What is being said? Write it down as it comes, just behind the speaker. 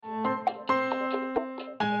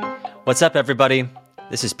What's up, everybody?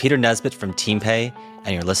 This is Peter Nesbitt from TeamPay,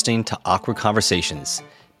 and you're listening to Awkward Conversations,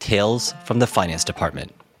 Tales from the Finance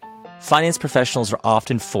Department. Finance professionals are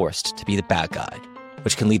often forced to be the bad guy,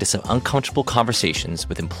 which can lead to some uncomfortable conversations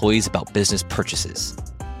with employees about business purchases.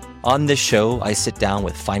 On this show, I sit down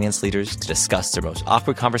with finance leaders to discuss their most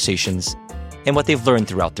awkward conversations and what they've learned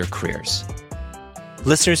throughout their careers.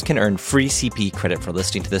 Listeners can earn free CPE credit for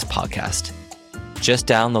listening to this podcast. Just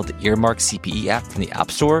download the Earmark CPE app from the App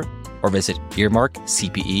Store or visit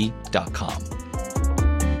earmarkcpe.com.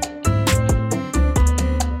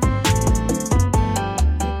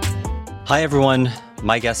 Hi, everyone.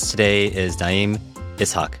 My guest today is Naeem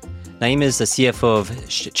Ishaq. Naeem is the CFO of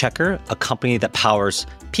Checker, a company that powers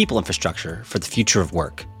people infrastructure for the future of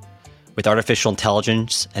work. With artificial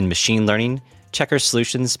intelligence and machine learning, Checker's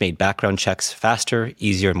solutions made background checks faster,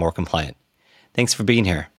 easier, and more compliant. Thanks for being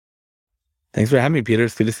here. Thanks for having me, Peter.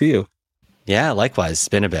 It's good to see you. Yeah, likewise. It's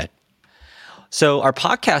been a bit. So our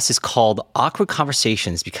podcast is called Awkward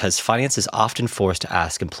Conversations because finance is often forced to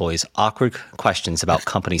ask employees awkward questions about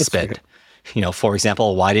company spend. You know, for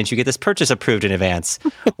example, why didn't you get this purchase approved in advance?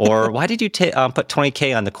 Or why did you put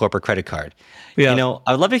 $20K on the corporate credit card? Yeah. You know,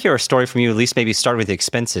 I would love to hear a story from you, at least maybe start with the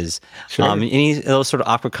expenses. Sure. Any of those sort of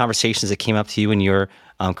awkward conversations that came up to you in your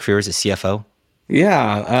career as a CFO?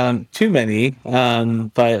 Yeah, too many.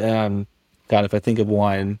 God, if I think of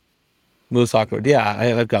one, most awkward. Yeah,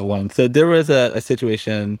 I've got one. So there was a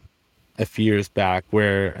situation a few years back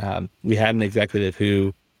where we had an executive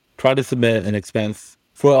who tried to submit an expense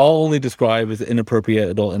for what I'll only describe as inappropriate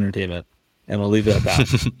adult entertainment, and I'll leave it at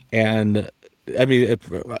that. And I mean,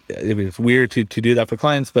 it's weird to do that for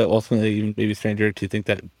clients, but ultimately, maybe a stranger to think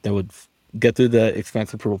that would get through the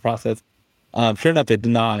expense approval process. Sure enough, it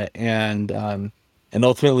did not, and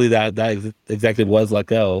ultimately that executive was let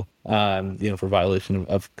go, for violation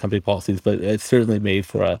of company policies. But it certainly made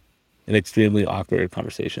for an extremely awkward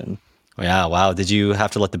conversation. Yeah, wow. Did you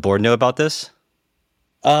have to let the board know about this?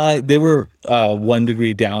 They were 1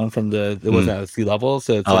 degree down from it wasn't at a C level,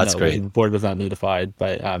 so that's great. The board was not notified,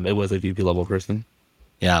 but it was a VP level person.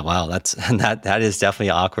 Yeah, wow, that is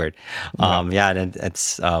definitely awkward. And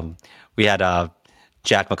it's we had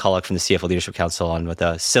Jack McCulloch from the CFO Leadership Council on with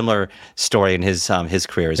a similar story in his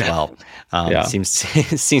career as well. Seems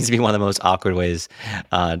to be one of the most awkward ways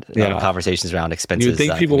conversations around expenses. You would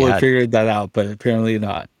think people would figure that out, but apparently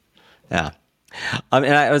not. Yeah. And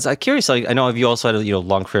I was curious, like, I know you also had a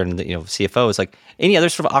long career in the CFO. It's like any other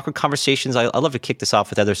sort of awkward conversations. I'd love to kick this off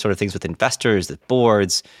with other sort of things with investors, with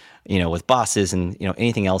boards, with bosses, and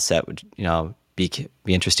anything else that would be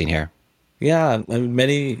interesting here. Yeah, I mean,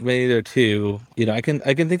 many there too. I can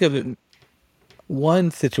think of one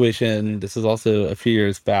situation. This is also a few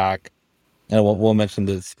years back, and I won't mention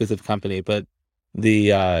the specific company, but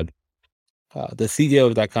the CEO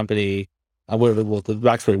of that company. The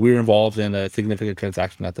backstory, we were involved in a significant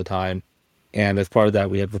transaction at the time. And as part of that,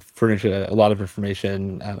 we had furnished a lot of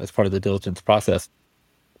information as part of the diligence process.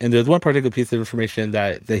 And there's one particular piece of information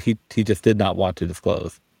that he just did not want to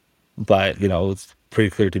disclose. But, it's pretty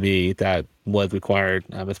clear to me that was required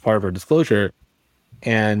as part of our disclosure.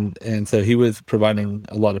 And so he was providing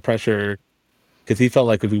a lot of pressure because he felt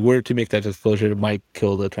like if we were to make that disclosure, it might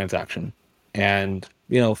kill the transaction. And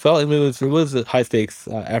felt it was a high stakes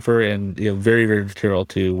effort and very, very material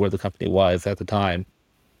to where the company was at the time,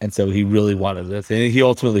 and so he really wanted this, and he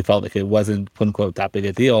ultimately felt like it wasn't quote unquote that big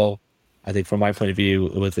a deal. I think from my point of view,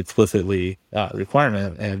 it was explicitly a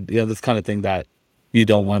requirement, and this kind of thing that you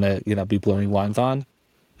don't want to be blurring lines on.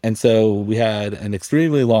 And so we had an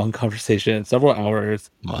extremely long conversation, several hours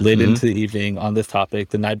late into the evening on this topic,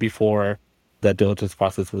 the night before that diligence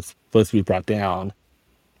process was supposed to be brought down,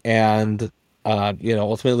 and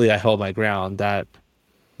ultimately I held my ground that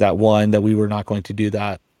one, that we were not going to do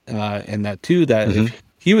that, and that two, that if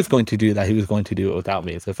he was going to do that, he was going to do it without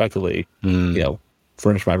me. So effectively,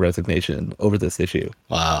 furnish my resignation over this issue.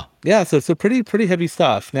 Wow. Yeah. So pretty heavy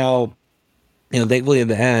stuff. Now, thankfully in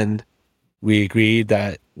the end, we agreed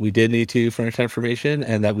that we did need to furnish that information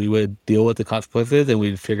and that we would deal with the consequences and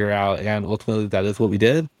we'd figure out, and ultimately that is what we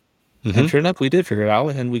did. And sure enough, we did figure it out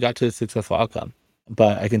and we got to a successful outcome.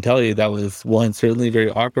 But I can tell you that was, one, certainly very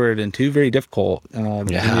awkward, and two, very difficult.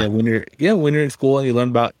 When you're in school and you learn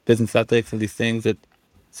about business ethics and these things, it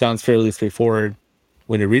sounds fairly straightforward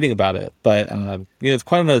when you're reading about it. But it's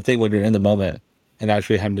quite another thing when you're in the moment and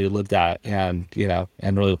actually having to live that and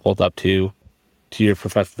really hold up to your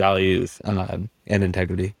professed values and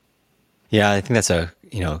integrity. Yeah, I think that's a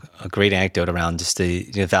great anecdote around just the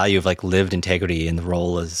value of like lived integrity in the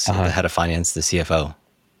role as the head of finance, the CFO.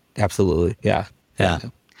 Absolutely, yeah. Yeah.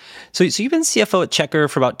 So you've been CFO at Checker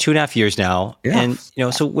for about 2.5 years now. Yeah. And,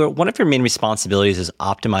 so one of your main responsibilities is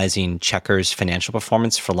optimizing Checker's financial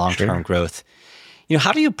performance for long-term Sure. growth.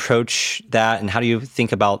 How do you approach that, and how do you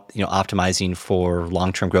think about, optimizing for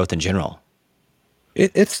long-term growth in general? I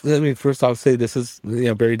mean, first I'll say this is,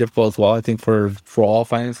 very difficult as well. I think for all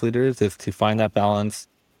finance leaders is to find that balance.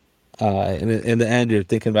 In the end, you're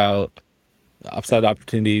thinking about upside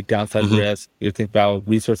opportunity, downside Mm-hmm. risk. You're thinking about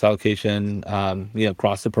resource allocation,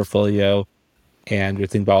 across the portfolio. And you're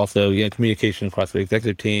thinking about also, communication across the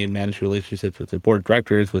executive team, manage relationships with the board of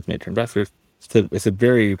directors, with major investors. It's a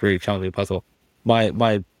very, very challenging puzzle.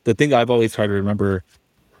 The thing I've always tried to remember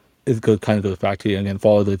kind of goes back to, again,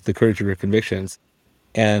 follow the courage of your convictions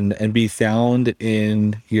and be sound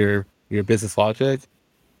in your business logic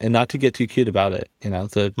and not to get too cute about it. So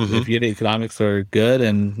Mm-hmm. if unit economics are good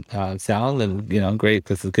and sound, then, great,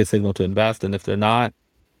 this is a good signal to invest. And if they're not,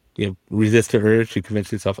 resist the urge to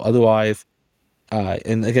convince yourself otherwise.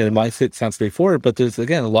 And again, it might sound straightforward, but there's,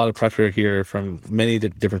 again, a lot of pressure here from many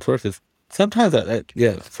different sources. Sometimes,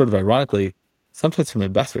 sort of ironically, sometimes from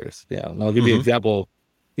investors. And I'll give you an Mm-hmm. example.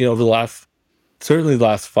 Over the last, certainly the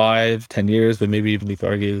last 5, 10 years, but maybe even you could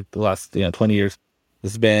argue the last, 20 years,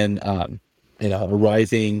 there's been, a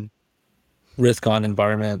rising risk on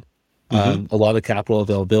environment, Mm-hmm. a lot of capital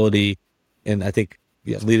availability, and I think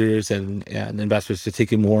leaders and investors just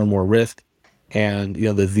taking more and more risk, and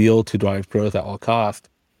the zeal to drive growth at all cost.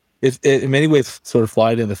 It in many ways sort of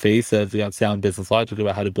flied in the face of sound business logic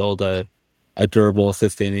about how to build a durable,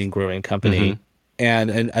 sustaining, growing Mm-hmm. company,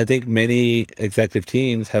 and I think many executive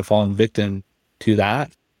teams have fallen victim to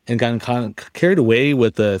that and gotten kind of carried away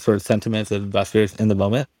with the sort of sentiments of investors in the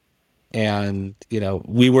moment. And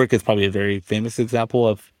WeWork is probably a very famous example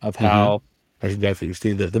of Mm-hmm. how, I don't know if you've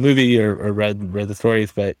seen the movie or read the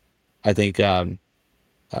stories, but I think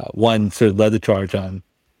one sort of led the charge on,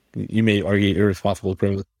 you may argue, irresponsible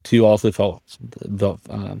growth. Two, also felt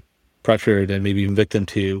pressured and maybe even victim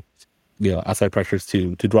to outside pressures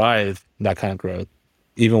to drive that kind of growth,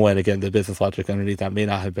 even when, again, the business logic underneath that may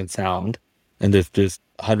not have been sound. And there's just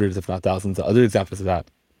hundreds, if not thousands, of other examples of that.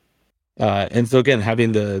 And so, again,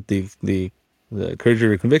 having the courage of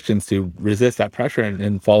your convictions to resist that pressure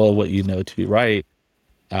and follow what you know to be right,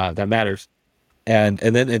 that matters. And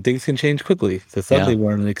then things can change quickly. So Yeah. suddenly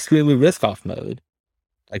we're in an extremely risk off mode.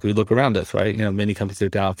 Like, we look around us, right? Many companies are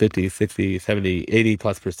down 50, 60, 70, 80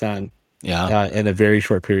 plus percent Yeah. in a very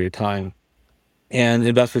short period of time. And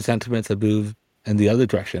investor sentiments have moved in the other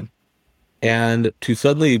direction. And to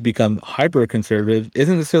suddenly become hyper conservative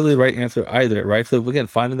isn't necessarily the right answer either, right? So again,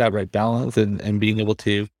 finding that right balance and being able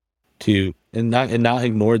to not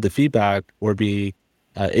ignore the feedback or be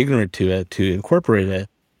ignorant to it, to incorporate it,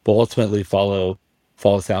 but ultimately follow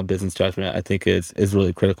sound business judgment, I think is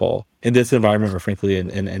really critical in this environment, or frankly in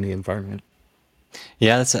any environment.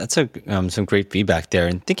 Yeah, some great feedback there.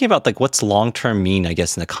 And thinking about, like, what's long-term mean, I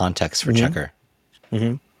guess, in the context for hmm Checker.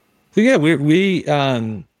 hmm So yeah,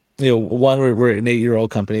 one, we're an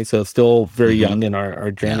 8-year-old company, so still very Mm-hmm. young in our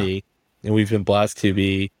Yeah. journey, and we've been blessed to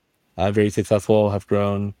be very successful. Have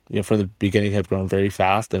grown, from the beginning, have grown very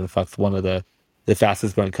fast, and in fact, one of the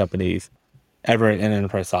fastest growing companies ever in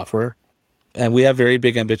enterprise software. And we have very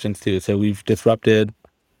big ambitions too. So we've disrupted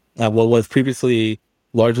what was previously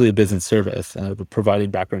largely a business service,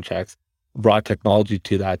 providing background checks, brought technology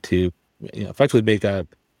to that to effectively make that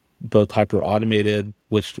both hyper automated,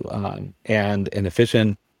 which and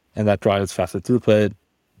efficient, and that drives faster throughput,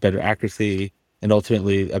 better accuracy, and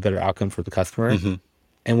ultimately a better outcome for the customer. Mm-hmm.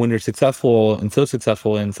 And when you're successful and so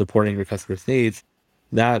successful in supporting your customers' needs,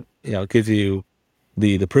 that gives you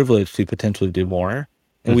the privilege to potentially do more.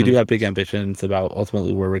 And we Mm-hmm. do have big ambitions about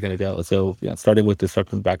ultimately where we're going to go. So, starting with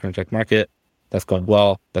disrupting the background check market, that's going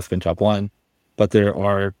well. That's been job one. But there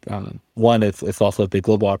are one, it's also a big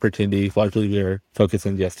global opportunity. Largely, we're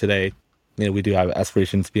focusing just today. We do have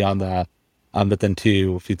aspirations beyond that. But then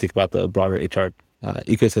two, if you think about the broader HR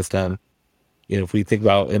ecosystem, if we think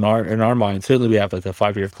about in our mind, certainly we have like a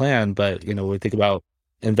 5-year plan, but we think about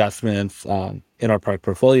investments in our product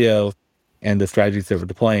portfolio and the strategies that we're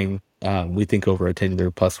deploying, we think over a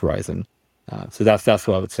 10-year plus horizon. So that's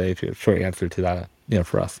what I would say, to a short answer to that,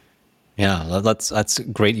 for us. Yeah, that's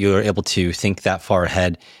great. You're able to think that far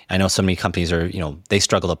ahead. I know so many companies are, they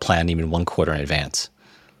struggle to plan even 1 quarter in advance.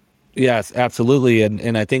 Yes, absolutely.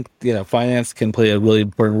 And I think, finance can play a really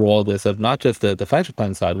important role in this, of not just the financial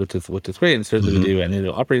plan side, which is great. And certainly we Mm-hmm. do an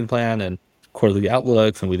annual operating plan and quarterly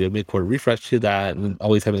outlooks, and we do a mid-quarter refresh to that, and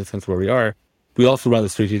always having a sense of where we are. We also run the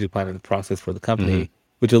strategic planning process for the Mm-hmm. company,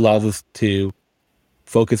 which allows us to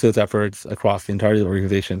focus those efforts across the entirety of the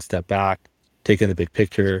organization, step back, take in the big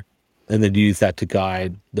picture, and then use that to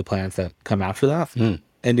guide the plans that come after that. Mm.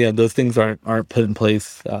 And those things aren't put in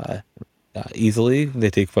place easily. They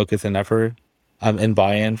take focus and effort and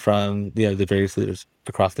buy-in from the various leaders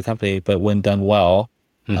across the company. But when done well,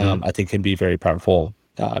 I think can be very powerful.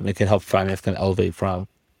 It can help finance kind of elevate from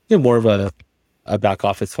more of a back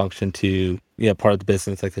office function to part of the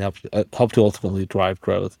business that can help to ultimately drive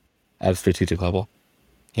growth at a strategic level.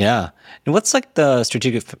 Yeah. And what's like the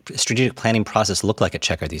strategic planning process look like at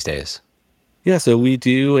Checker these days? Yeah, so we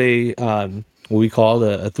do what we call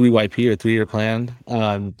a 3YP or 3-year plan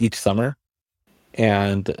each summer.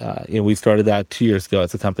 And we started that 2 years ago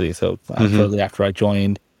as a company. So shortly after I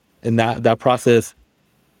joined, and that process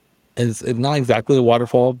is not exactly a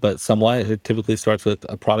waterfall, but somewhat. It typically starts with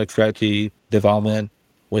a product strategy development,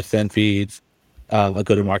 which then feeds a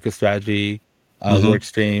go-to-market strategy work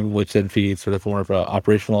stream, which then feeds sort of more of an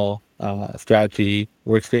operational strategy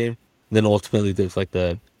work stream. And then ultimately, there's like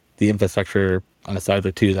the infrastructure on the side of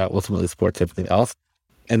it too that ultimately supports everything else.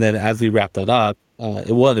 And then as we wrap that up,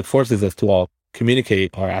 it forces us to all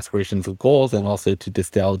communicate our aspirations and goals, and also to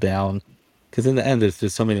distill down, because in the end, there's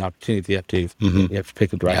just so many opportunities you have to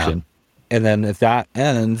pick a direction. Yeah. And then if that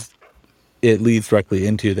ends, it leads directly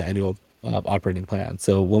into the annual operating plan.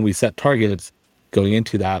 So when we set targets going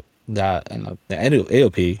into the annual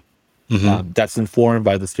AOP, that's informed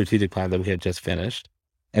by the strategic plan that we had just finished.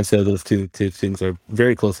 And so those two things are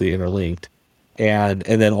very closely interlinked, and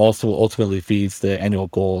then also ultimately feeds the annual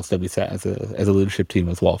goals that we set as a leadership team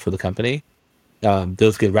as well for the company.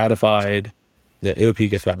 Those get ratified. The AOP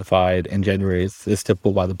gets ratified in January. It's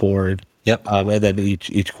typical by the board. Yep. And then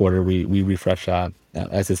each quarter we refresh that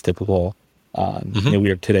as is typical. We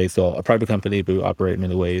are today still a private company, but we operate in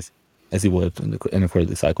many ways as you would in a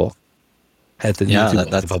quarterly cycle. That's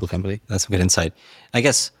a public company. That's some good insight. I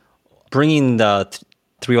guess bringing the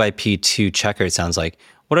 3YP to Checker, it sounds like.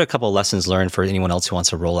 What are a couple of lessons learned for anyone else who wants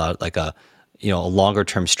to roll out like a longer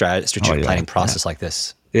term strategic planning process like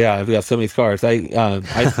this? Yeah, I've got so many scars.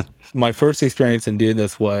 My first experience in doing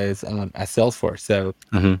this was at Salesforce. So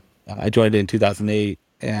I joined in 2008,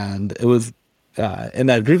 and it was, and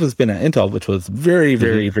that group has been at Intel, which was very,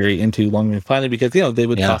 very, very into long-range planning, because they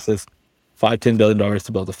would cost us $5-10 billion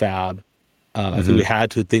to build a fab. I think we had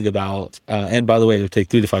to think about, and by the way, it would take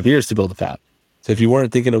 3 to 5 years to build a fab. So if you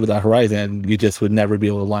weren't thinking over that horizon, you just would never be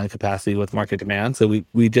able to align capacity with market demand. So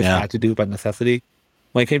we just had to do it by necessity.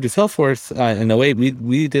 When it came to Salesforce in 08,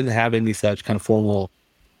 we didn't have any such kind of formal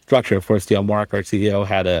structure. Of course, Mark, our CEO,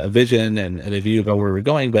 had a vision and a view about where we're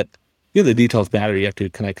going, but the details matter. You have to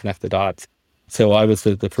connect the dots. So I was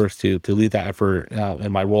the first to lead that effort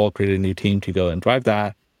in my role, created a new team to go and drive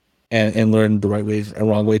that and learn the right ways and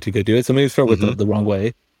wrong way to go do it. So maybe start with the wrong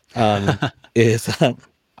way.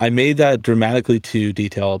 I made that dramatically too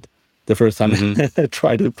detailed the first time I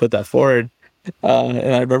tried to put that forward.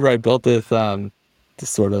 And I remember I built this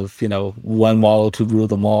sort of, one model to rule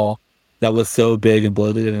them all that was so big and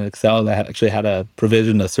bloated in Excel that I actually had a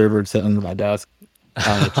server sitting under my desk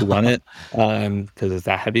to run it because it's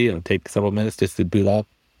that heavy. It would take several minutes just to boot up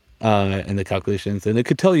and the calculations. And it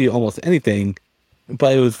could tell you almost anything,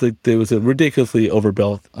 but it was a ridiculously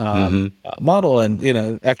overbuilt model.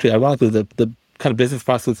 And, actually, ironically, the kind of business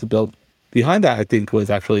process built behind that, I think, was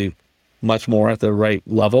actually much more at the right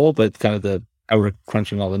level, but kind of our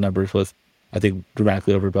crunching all the numbers was, I think,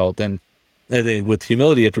 dramatically overbuilt. And then with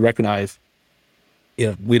humility, you have to recognize,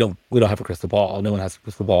 we don't have a crystal ball. No one has a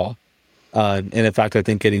crystal ball. And in fact, I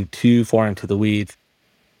think getting too far into the weeds,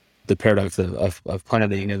 the paradox of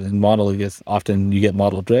planning and modeling is often you get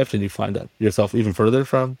model drift and you find that yourself even further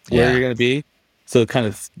from where you're going to be. So kind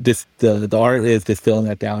of the art is distilling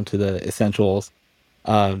that down to the essentials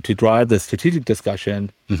to drive the strategic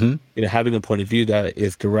discussion, having a point of view that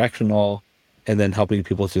is directional, and then helping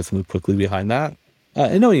people just move quickly behind that.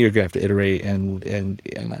 And knowing you're going to have to iterate and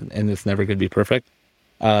it's never going to be perfect.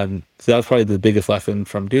 So that was probably the biggest lesson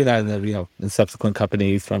from doing that. And then, in subsequent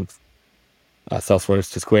companies, from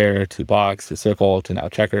Salesforce to Square to Box to Circle to now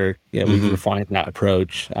Checker, we've refined that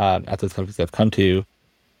approach at those companies I've come to.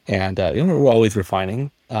 And, we're always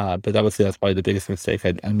refining, but that's probably the biggest mistake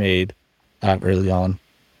I made early on.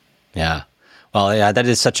 Yeah. Well, yeah, that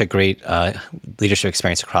is such a great leadership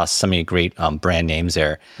experience across so many great brand names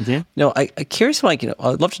there. I'm curious, I'd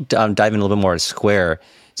love to dive in a little bit more at Square.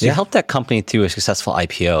 So you helped that company through a successful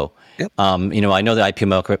IPO. Yep. I know the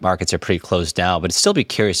IPO markets are pretty closed now, but I'd still be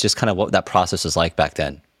curious just kind of what that process was like back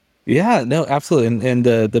then. Yeah, no, absolutely. And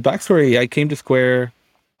the backstory, I came to Square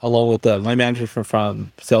along with my manager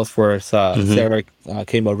from Salesforce. Sarah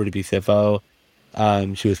came over to be CFO.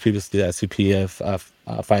 She was previously the SVP of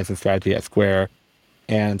finance and strategy at Square.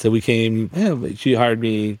 And so she hired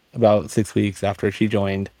me about 6 weeks after she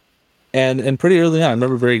joined. And pretty early on, I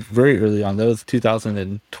remember very, very early on, that was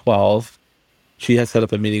 2012, she had set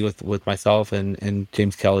up a meeting with myself and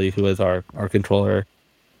James Kelly, who is our controller,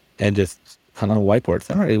 and just kind of on a whiteboard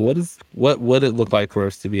said, all right, what would it look like for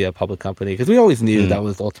us to be a public company? Because we always knew that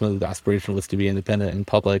was ultimately the aspiration, was to be independent and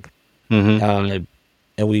public. And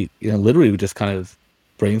we, literally we just kind of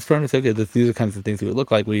brainstormed and said, okay, these are kinds of things that would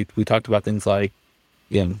look like. We talked about things like,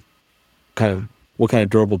 kind of what kind of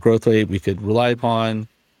durable growth rate we could rely upon,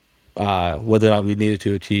 whether or not we needed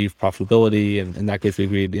to achieve profitability. And in that case, we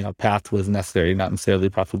agreed, path was necessary, not necessarily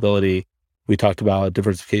profitability. We talked about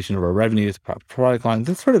diversification of our revenues, product lines,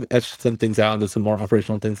 and sort of etched some things out into some more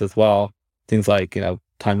operational things as well. Things like,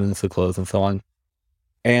 timeliness of close and so on.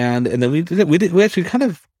 And then we actually kind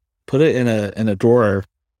of put it in a drawer.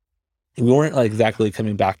 We weren't like exactly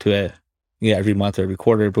coming back to it, every month or every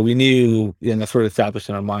quarter, but we knew, that sort of established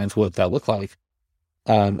in our minds what that looked like.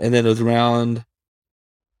 And then it was around,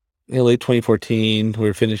 late 2014, we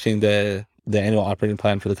were finishing the annual operating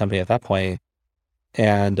plan for the company at that point,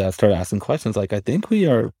 and started asking questions like, I think we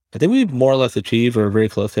more or less achieved, or very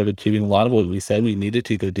close to achieving a lot of what we said we needed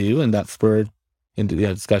to go do. And that spurred into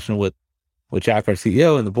discussion with Jack, our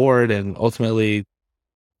CEO, and the board, and ultimately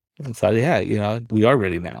decided, yeah, we are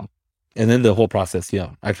ready now. And then the whole process,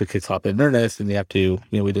 actually kicks off in earnest, and you have to,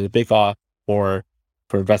 we did a bake off for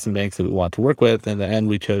investment banks that we want to work with. And in the end,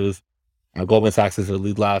 we chose Goldman Sachs as our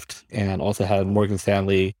lead left, and also had Morgan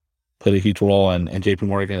Stanley played a huge role, and JP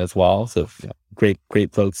Morgan as well. So great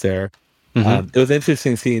folks there. It was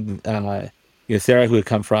interesting seeing, Sarah, who had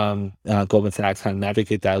come from Goldman Sachs, kind of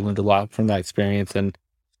navigate that. I learned a lot from that experience, and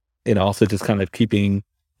also just kind of keeping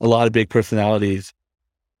a lot of big personalities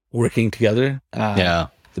working together.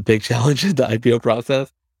 The big challenge is the IPO process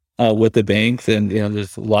with the banks, and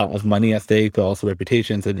there's a lot of money at stake, but also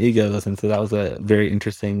reputations and egos, and so that was a very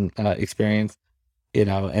interesting experience.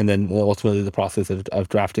 And then ultimately the process of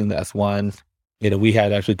drafting the S1. We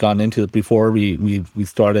had actually gone into it before we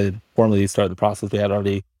formally started the process. We had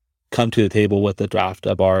already come to the table with the draft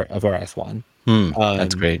of our S1.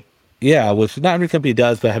 That's great. Yeah, which not every company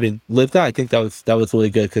does, but having lived that, I think that was really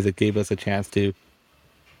good, because it gave us a chance to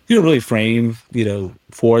really frame,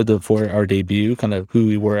 for our debut, kind of who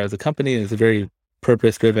we were as a company. And it's a very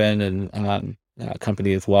purpose driven and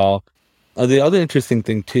company as well. The other interesting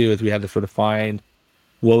thing too is we had to sort of find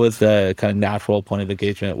what was the kind of natural point of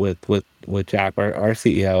engagement with Jack, our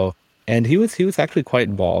CEO, and he was actually quite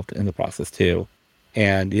involved in the process too.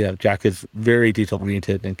 And Jack is very detail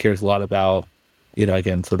oriented and cares a lot about,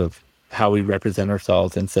 again, sort of how we represent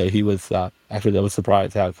ourselves. And so he was actually, I was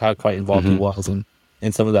surprised how quite involved he was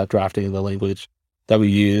in some of that drafting of the language that we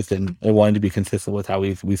used, and wanted to be consistent with how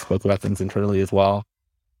we spoke about things internally as well.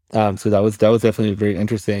 So that was definitely very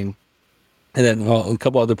interesting. And then a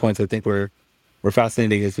couple other points I think were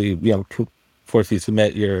fascinating is we, force you to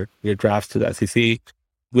submit your drafts to the SEC.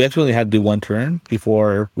 We actually only had to do one turn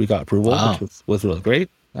before we got approval, which was really great.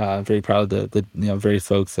 Very proud of the various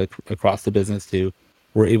folks across the business who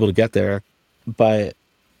were able to get there. But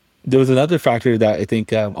there was another factor that I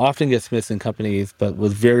think often gets missed in companies, but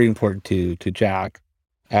was very important to Jack,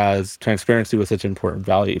 as transparency was such an important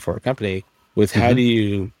value for our company, was how do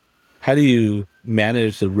you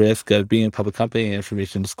manage the risk of being a public company and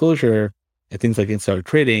information disclosure and things like insider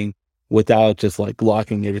trading without just like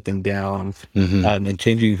locking everything down and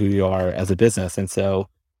changing who you are as a business. And so,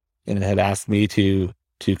 it had asked me to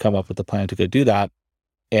come up with a plan to go do that.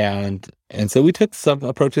 And so we took some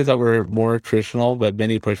approaches that were more traditional, but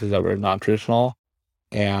many approaches that were non-traditional.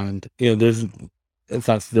 And, it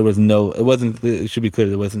should be clear,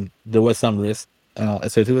 there was some risk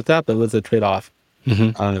associated with that, but it was a trade-off.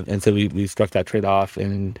 And so we struck that trade-off.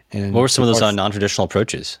 And what were some of those non-traditional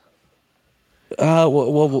approaches?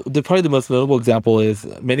 Probably the most notable example is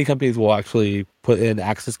many companies will actually put in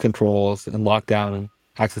access controls and lock down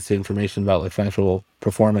access to information about like financial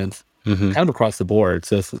performance, kind of across the board.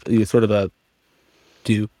 So you sort of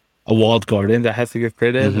do a walled garden that has to get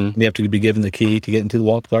created, and you have to be given the key to get into the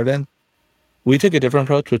walled garden. We took a different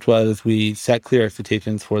approach, which was we set clear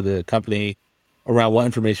expectations for the company around what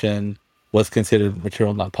information was considered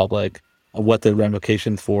material non-public, what the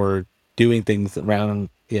ramifications for doing things around,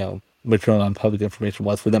 material non-public information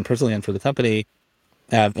was for them personally and for the company,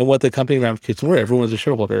 and what the company ramifications were. Everyone was a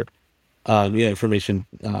shareholder. Information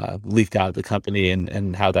leaked out of the company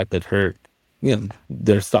and how that could hurt,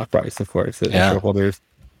 their stock price, of course, as shareholders,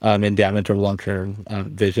 and damage our long-term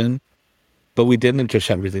vision. But we didn't just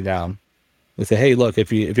shut everything down. We say, hey, look,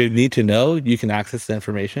 if you need to know, you can access the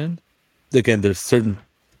information. Again, there's certain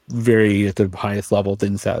very at the highest level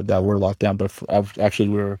things that were locked down, but actually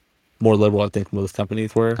we were more liberal, I think most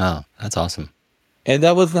companies were. Oh, that's awesome. And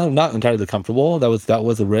that was not entirely comfortable. That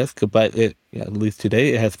was a risk, but at least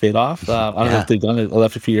today it has paid off. I don't know Yeah. if they've done it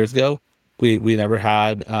left a few years ago. We never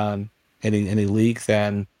had any leaks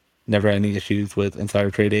and never had any issues with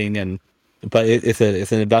insider trading, but it's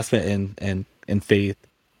an investment in faith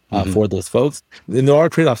for those folks. And there are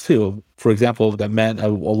trade-offs too. For example, that meant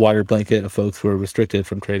a wider blanket of folks who were restricted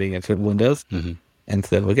from trading in certain windows. And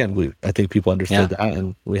so again, I think people Yeah. understood that,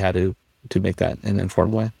 and we had to make that in an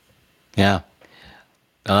informed way. Yeah.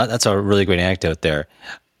 That's a really great anecdote there.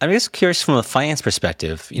 I'm just curious from a finance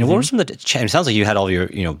perspective, what were some of the, it sounds like you had all your,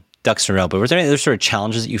 ducks in a row, but were there any other sort of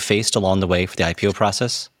challenges that you faced along the way for the IPO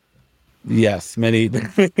process? Yes, many,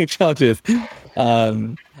 many challenges.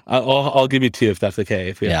 I'll give you two if that's okay,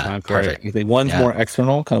 if we have time for perfect. it. I think one's Yeah. more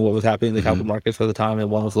external, kind of what was happening in the capital markets at the time,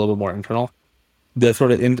 and one was a little bit more internal. The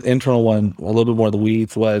sort of internal one, a little bit more of the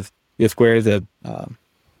weeds, was Square is a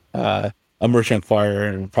merchant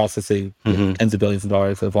acquirer and processing tens of billions of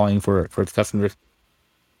dollars of volume for its customers.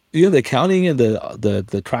 The accounting and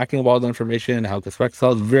the tracking of all the information, how it gets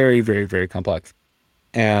reconciled, is very, very, very complex.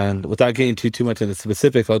 And without getting too much into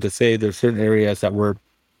specifics, I'll just say there's certain areas that were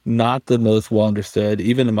not the most well understood,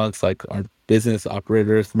 even amongst like our business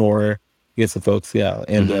operators, nor against the folks,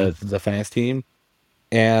 and the finance team.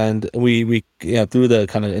 And we through the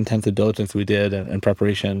kind of intensive diligence we did and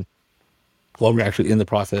preparation while we were actually in the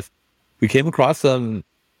process, we came across some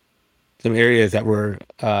areas that were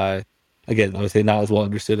again, I would say not as well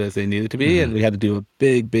understood as they needed to be, and we had to do a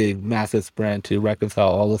big, massive sprint to reconcile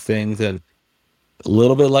all those things. And a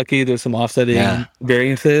little bit lucky, there's some offsetting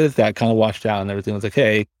variances that kind of washed out, and everything was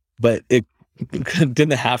okay. But it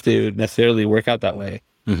didn't have to necessarily work out that way,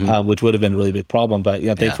 which would have been a really big problem. But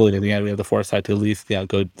thankfully, in the end, we have the foresight to at least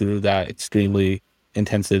go through that extremely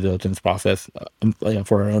intensive diligence process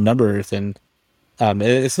for our own numbers. And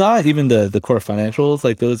it's not even the core financials,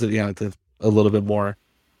 like those are a little bit more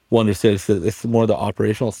well understood. It's more the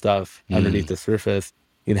operational stuff underneath the surface,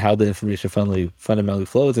 how the information fundamentally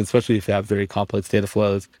flows, and especially if you have very complex data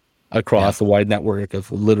flows across a wide network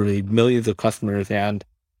of literally millions of customers and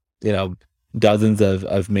dozens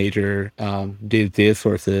of major data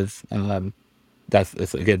sources.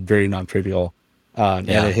 It's again very non-trivial, and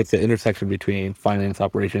it hits the intersection between finance,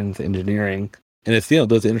 operations, engineering, and it's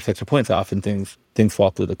those intersection points that often things fall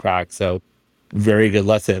through the cracks. So very good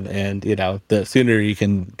lesson, and the sooner you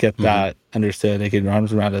can get that understood and get your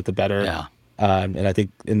arms around it, the better. And I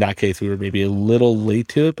think in that case we were maybe a little late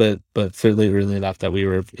to it, but certainly early enough that we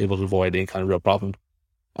were able to avoid any kind of real problem.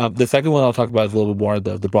 The second one I'll talk about is a little bit more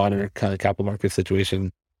the broader kind of capital market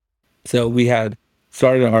situation. So we had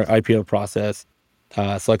started our IPO process,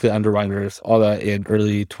 selected underwriters, all that in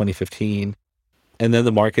early 2015. And then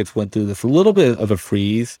the markets went through this little bit of a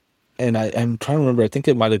freeze. And I'm trying to remember, I think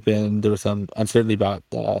it might have been, there was some uncertainty about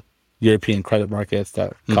European credit markets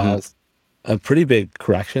that caused a pretty big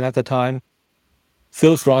correction at the time.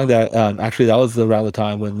 So strong that actually that was around the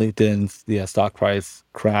time when LinkedIn's stock price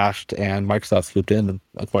crashed and Microsoft swooped in and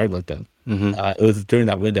acquired LinkedIn. It was during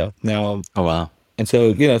that window. Now, oh wow! And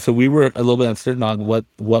so so we were a little bit uncertain on what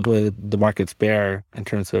would the markets bear in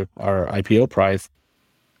terms of our IPO price,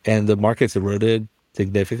 and the markets eroded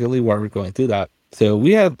significantly while we were going through that. So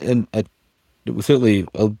we had certainly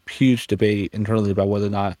a huge debate internally about whether or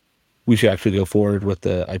not we should actually go forward with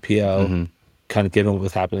the IPO, kind of given what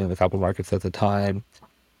was happening in the capital markets at the time,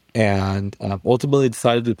 and ultimately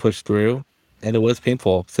decided to push through, and it was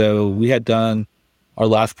painful. So we had done our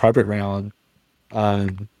last private round.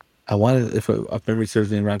 I wanted, if memory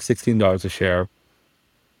serves me, around $16 a share,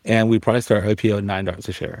 and we priced our IPO at $9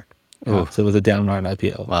 a share. So it was a down round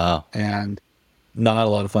IPO. Wow. And not a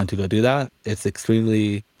lot of fun to go do that. It's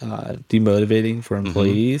extremely demotivating for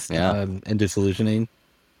employees and disillusioning.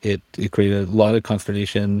 It created a lot of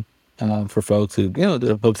consternation for folks who,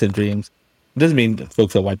 they're hopes and dreams. It doesn't mean that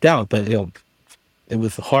folks are wiped out, but it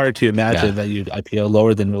was hard to imagine that you'd IPO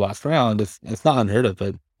lower than your last round. It's not unheard of,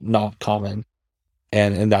 but not common.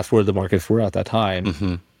 And that's where the markets were at that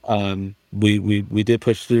time. We did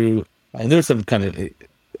push through, and there's some kind of, it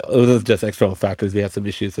wasn't just external factors. We had some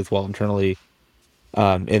issues as well internally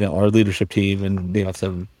in our leadership team, and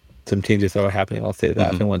some changes that were happening. I'll say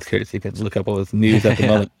that if anyone's curious, you can look up all this news at the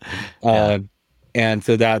moment. And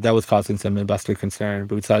so that was causing some investor concern.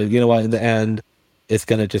 But we decided, what, in the end, it's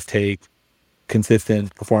going to just take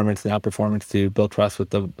consistent performance and outperformance to build trust with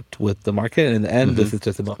the market. And in the end, this is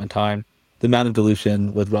just a moment in time. The amount of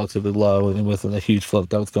dilution was relatively low, and it wasn't a huge float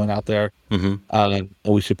that was going out there. And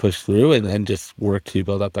we should push through and just work to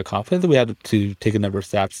build up that confidence. And we had to take a number of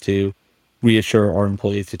steps to reassure our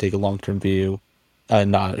employees to take a long-term view,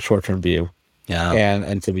 not a short-term view. Yeah.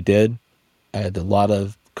 And so we did. I had a lot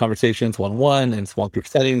of conversations one-on-one and small group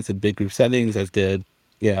settings and big group settings, as did,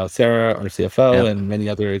 Sarah, our CFO, Yep. and many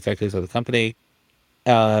other executives of the company.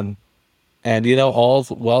 Um, and all's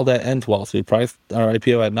well that ends well. So we priced our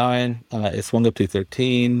IPO at 9. It swung up to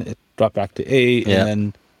 13. It dropped back to 8,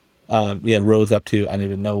 and Yeah. then rose up to, I don't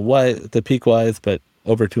even know what the peak was, but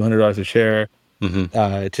over $200 a share.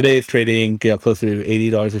 Today it's trading closer to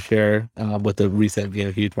 $80 a share with the recent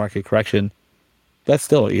huge market correction. That's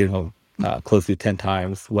still close to 10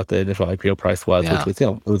 times what the initial IPO price was, Yeah. which was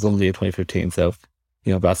it was only in 2015, so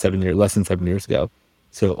about 7 years, less than 7 years ago.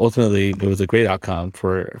 So ultimately, it was a great outcome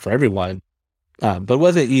for everyone, but it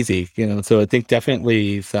wasn't easy. So I think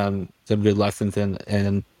definitely some good lessons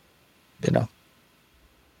and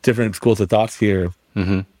different schools of thoughts here.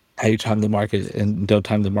 How you time the market and don't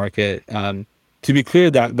time the market. To be clear,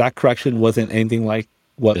 that correction wasn't anything like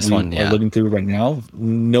what This we one, are yeah. living through right now.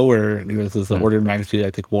 Nowhere, this is the order of magnitude,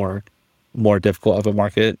 I think, more difficult of a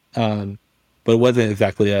market. But it wasn't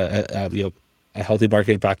exactly a healthy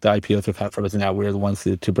market. In fact, the IPOs are kind of frozen out. We're the ones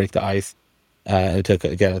to break the ice. It took,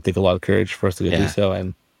 again, I think, a lot of courage for us to go do Yeah. so.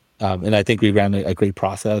 And I think we ran a great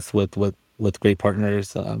process with great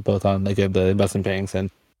partners, both on, again, the investment banks and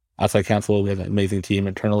outside counsel. We have an amazing team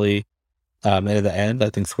internally. And in the end, I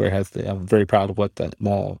think Square I'm very proud of what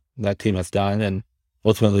that team has done, and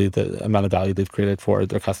ultimately the amount of value they've created for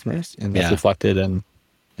their customers, and that's Yeah. reflected in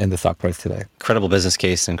the stock price today. Incredible business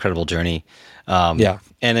case, incredible journey. Yeah.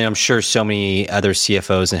 And I'm sure so many other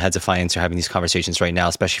CFOs and heads of finance are having these conversations right now,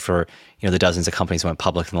 especially for, the dozens of companies that went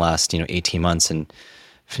public in the last, 18 months and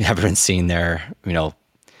everyone's seen their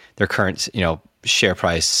current, share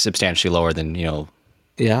price substantially lower than,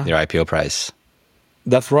 Yeah. their IPO price.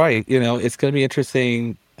 That's right. It's going to be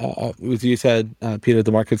interesting. As you said, Peter,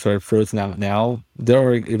 the markets are frozen out now.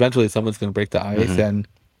 Eventually someone's going to break the ice, and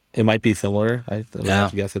it might be similar. I would have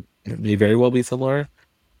to guess it may very well be similar.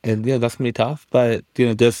 And that's gonna be tough. But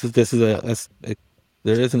this is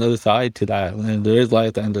there is another side to that, and there is light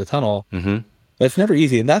at the end of the tunnel. But it's never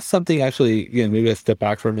easy, and that's something actually. Maybe I step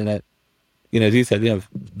back for a minute. As you said, I've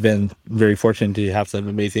been very fortunate to have some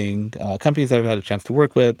amazing companies I've had a chance to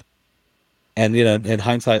work with. And in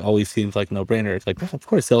hindsight, always seems like no brainer. It's like, of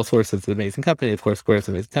course, Salesforce is an amazing company. Of course, Square is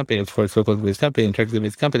an amazing company. Of course, Circle is an amazing company, and Check is an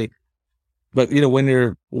amazing company. But when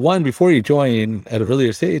you're before you join at an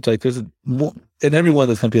earlier stage, like there's in every one of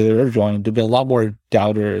those companies that I've ever joined, there've been a lot more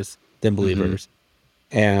doubters than believers.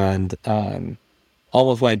 And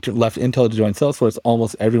almost when I left Intel to join Salesforce,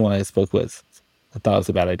 almost everyone I spoke with thought it was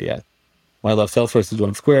a bad idea. When I left Salesforce to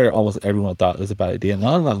join Square, almost everyone thought it was a bad idea.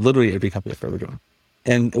 Not literally every company I've ever joined.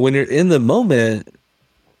 And when you're in the moment,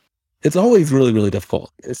 it's always really, really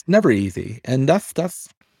difficult. It's never easy, and that's just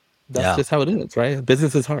how it is, right?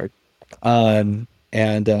 Business is hard. And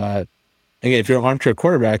again, if you're an armchair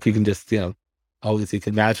quarterback, you can just always, you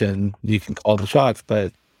can imagine you can call the shots.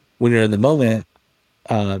 But when you're in the moment,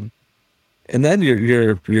 and then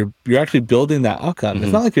you're actually building that outcome.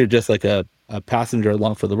 It's not like you're just like a passenger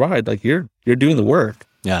along for the ride. Like you're doing the work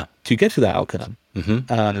to get to that outcome.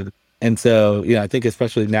 And so I think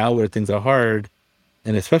especially now where things are hard,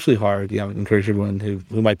 and especially hard, I encourage everyone who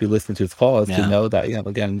might be listening to this call is to know that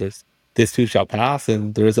again, there's this too shall pass,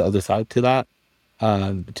 and there is the other side to that.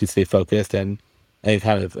 To stay focused and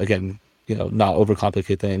kind of, again, not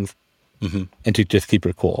overcomplicate things, and to just keep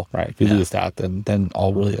it cool, right? If you lose that, then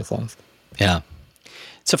all really is lost. Yeah.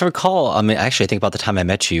 So if I recall, actually, I think about the time I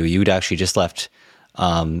met you, you'd actually just left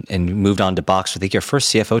and moved on to Box. I think your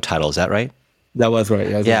first CFO title, is that right? That was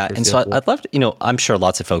right. Yeah. And so I'd love to, I'm sure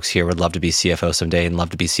lots of folks here would love to be CFO someday and love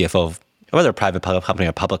to be CFO of whether a private public company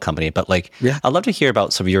or a public company. But I'd love to hear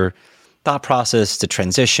about some of your thought process to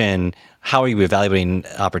transition. How are you evaluating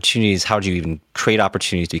opportunities? How do you even create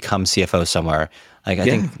opportunities to become CFO somewhere? I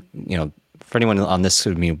think, for anyone on this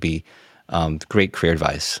would be great career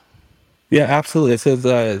advice. Yeah, absolutely. It's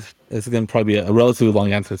going to probably be a relatively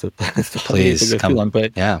long answer. So please come. Too long,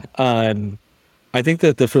 but I think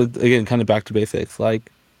that again, kind of back to basics.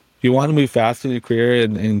 Like, if you want to move fast in your career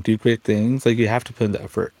and do great things, like you have to put in the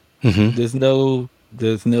effort. There's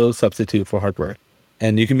no substitute for hard work.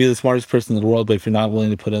 And you can be the smartest person in the world, but if you're not willing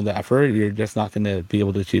to put in the effort, you're just not going to be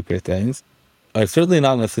able to achieve great things. Certainly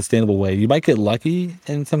not in a sustainable way. You might get lucky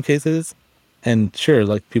in some cases, and sure,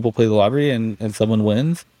 like people play the lottery and someone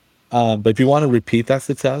wins. But if you want to repeat that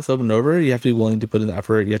success over and over, you have to be willing to put in the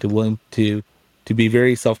effort. You have to be willing to be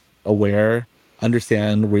very self-aware,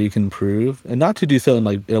 understand where you can improve, and not to do so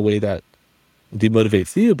in a way that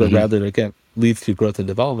demotivates you, but rather, again, leads to growth and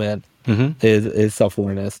development. Is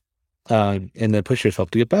self-awareness. and then push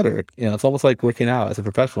yourself to get better. It's almost like working out as a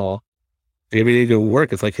professional. Every day you go to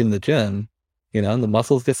work, it's like hitting the gym, and the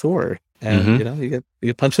muscles get sore. And, Mm-hmm. you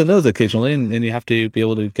get punched in the nose occasionally, and you have to be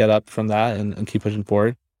able to get up from that and keep pushing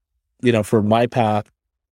forward. For my path,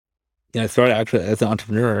 I started actually as an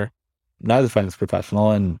entrepreneur, not as a finance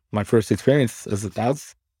professional. And my first experience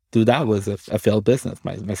through that was a failed business.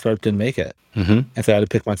 My startup didn't make it. Mm-hmm. And so I had to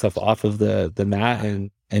pick myself off of the mat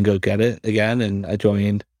and go get it again. And I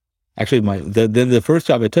joined, actually the first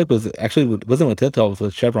job I took wasn't with Intel, it was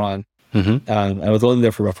with Chevron. Mm-hmm. I was only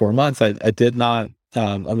there for about 4 months. I did not,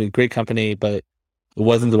 great company, but it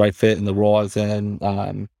wasn't the right fit in the role I was in.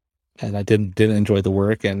 And I didn't enjoy the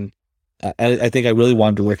work. And I think I really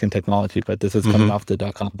wanted to work in technology, but this is coming Mm-hmm. off the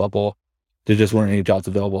dot-com bubble. There just weren't any jobs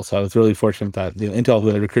available. So I was really fortunate that, Intel, who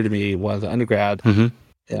had recruited me, was an undergrad. Mm-hmm.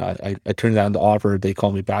 I turned down the offer. They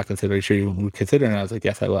called me back and said, "Are you sure you would consider?" And I was like,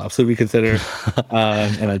 "Yes, I will absolutely reconsider."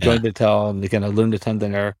 And I Yeah. joined Intel, and again, I learned a ton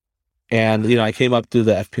there. And, I came up through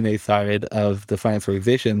the FP&A side of the finance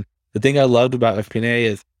organization. The thing I loved about FP&A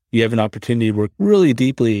is you have an opportunity to work really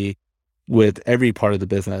deeply with every part of the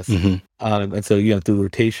business. Mm-hmm. And so, through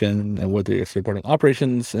rotation, and whether you're supporting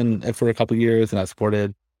operations and for a couple of years, and I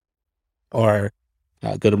supported or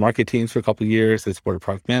go-to-market teams for a couple of years, I supported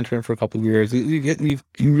product management for a couple of years. You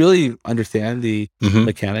really understand the Mm-hmm.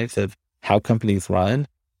 mechanics of how companies run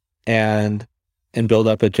and build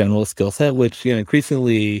up a general skill set, which,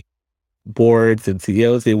 increasingly boards and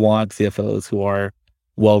CEOs, they want CFOs who are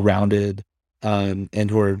well-rounded, and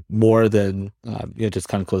who are more than, just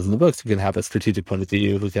kind of closing the books. Who can have a strategic point of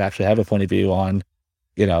view, who can actually have a point of view on,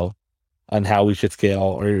 you know, on how we should scale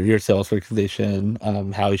or your sales organization,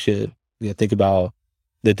 how we should, think about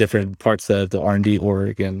the different parts of the R&D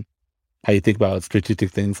org, and how you think about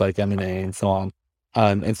strategic things like M&A and so on.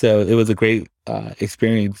 And so it was a great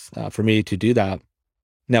experience for me to do that.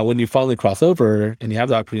 Now, when you finally cross over and you have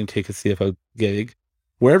the opportunity to take a CFO gig,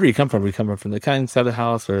 wherever you come from the accounting side of the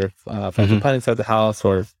house, or financial Mm-hmm. planning side of the house,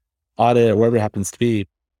 or audit, or wherever it happens to be,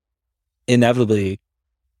 inevitably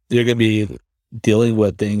you're going to be dealing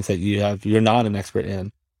with things that you're not an expert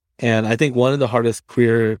in. And I think one of the hardest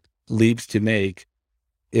career leaps to make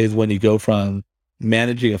is when you go from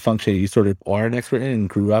managing a function you sort of are an expert in and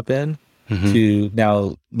grew up in, Mm-hmm. to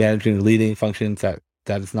now managing or leading functions that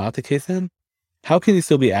is not the case in. How can you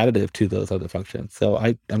still be additive to those other functions? So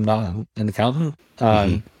I'm not an accountant.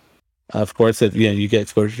 Mm-hmm. Of course, if you get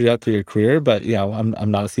exposure to that through your career, but I'm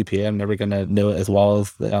not a CPA. I'm never going to know it as well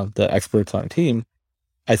as the experts on our team.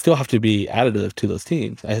 I still have to be additive to those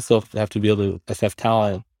teams. I still have to be able to assess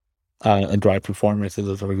talent, and drive performance in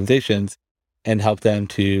those organizations, and help them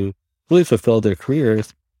to really fulfill their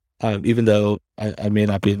careers. Even though I may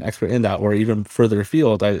not be an expert in that, or even further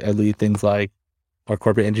afield, I lead things like our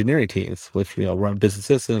corporate engineering teams, which, run business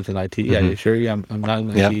systems and IT. I Mm-hmm. assure you, I'm not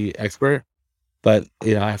an Yeah. IT expert, but,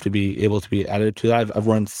 I have to be able to be added to that. I've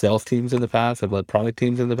run sales teams in the past. I've led product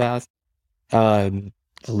teams in the past, um,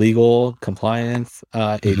 legal, compliance,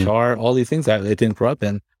 Mm-hmm. HR, all these things that I didn't grow up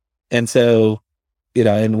in. And so,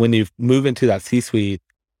 and when you move into that C-suite,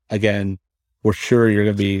 again, we're sure you're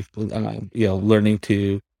going to be, learning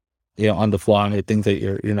to, on the fly, things that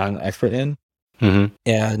you're not an expert in. Mm-hmm.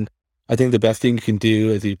 And I think the best thing you can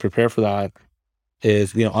do as you prepare for that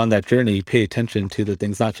is, on that journey, pay attention to the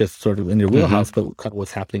things, not just sort of in your Mm-hmm. wheelhouse, but kind of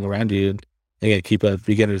what's happening around you. And again, keep a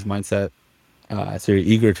beginner's mindset. So you're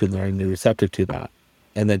eager to learn, you're receptive to that.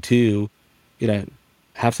 And then two, you know,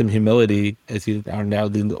 have some humility as you are now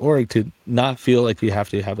leading the org, to not feel like you have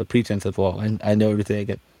to have a pretense of, well, I know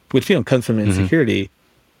everything, which, comes from Mm-hmm. insecurity.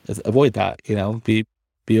 Is avoid that,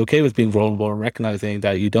 be okay with being vulnerable and recognizing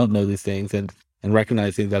that you don't know these things, and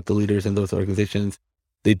recognizing that the leaders in those organizations,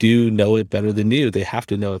 they do know it better than you. They have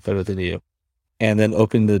to know it better than you. And then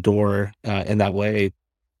open the door in that way,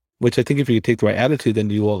 which I think if you take the right attitude, then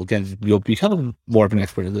you'll become more of an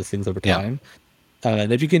expert in those things over Yeah. time.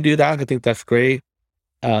 And if you can do that, I think that's great.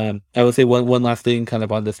 I would say one last thing kind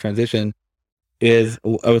of on this transition is,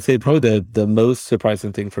 I would say probably the most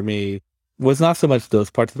surprising thing for me was not so much those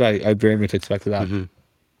parts of it. I very much expected that. Mm-hmm.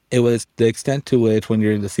 It was the extent to which, when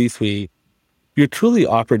you're in the C-suite, you're truly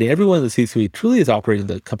operating, everyone in the C-suite truly is operating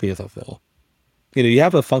the company as a whole. You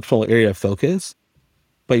have a functional area of focus,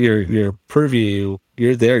 but your purview,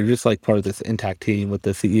 you're there, you're just like part of this intact team with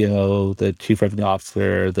the CEO, the chief revenue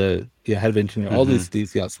officer, the head of engineering, all Mm-hmm.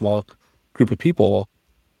 these small group of people,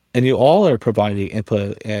 and you all are providing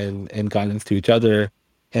input and guidance to each other,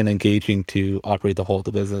 and engaging to operate the whole of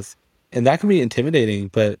the business. And that can be intimidating,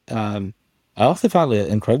 but I also found it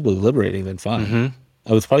incredibly liberating and fun. Mm-hmm.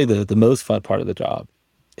 It was probably the most fun part of the job.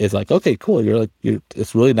 Is like, okay, cool. You're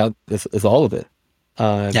it's really not, it's all of it.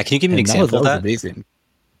 Yeah, can you give me an And example that of was that? amazing.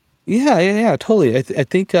 Yeah, totally. I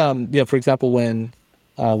think, for example, when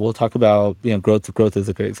we'll talk about, growth is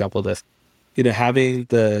a great example of this. Having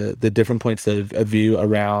the different points of view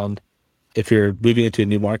around if you're moving into a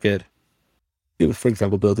new market, for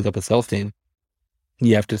example, building up a sales team,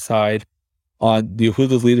 you have to decide on who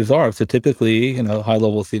those leaders are. So typically, high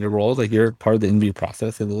level senior roles, like you're part of the interview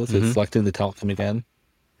process, and so it's Mm-hmm. selecting the talent coming in,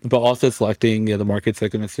 but also selecting the market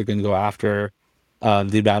segments you're going to go after,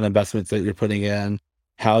 the amount of investments that you're putting in.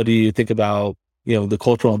 How do you think about the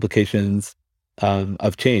cultural implications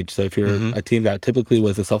of change? So if you're Mm-hmm. a team that typically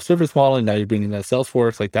was a self-service model and now you're bringing in a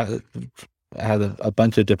Salesforce, like that has a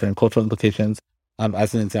bunch of different cultural implications.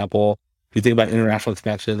 As an example, if you think about international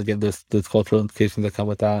expansion, again, there's cultural implications that come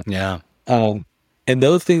with that. Yeah. Um, and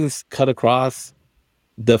those things cut across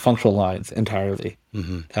the functional lines entirely.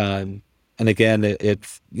 Mm-hmm. Um, and again,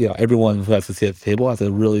 it's everyone who has to sit at the table has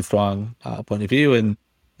a really strong point of view, and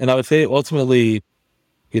I would say ultimately,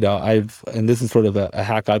 and this is sort of a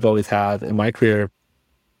hack I've always had in my career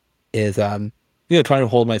is trying to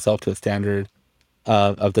hold myself to a standard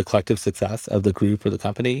of the collective success of the group or the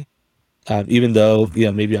company, even though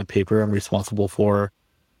maybe on paper I'm responsible for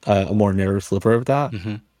a more narrow sliver of that.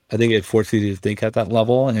 Mm-hmm. I think it forces you to think at that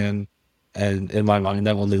level, and in my mind,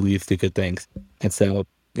 that only leads to good things. And so,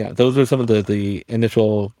 yeah, those are some of the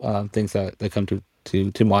initial things that come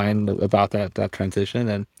to mind about that transition.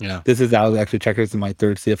 And Yeah. this is now actually Checkers in my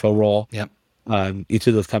third CFO role. Yep. Each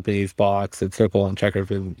of those companies, Box and Circle and Checker, have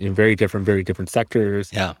been in very different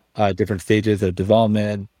sectors, Yeah. different stages of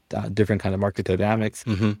development, different kind of market dynamics,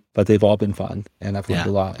 Mm-hmm. but they've all been fun, and I've learned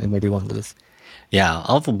Yeah. a lot in every one of those. Yeah.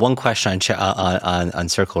 I'll have one question on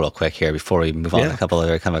Circle real quick here before we move on to a Yeah, couple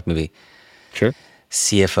other kind of movie sure.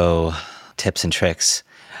 CFO tips and tricks.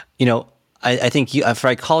 I think if I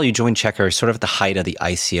recall, you joined Checker sort of at the height of the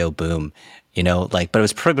ICO boom. But it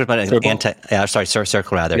was pretty much an Circle.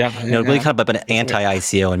 Circle rather. Yeah, Really yeah. kind of an That's right.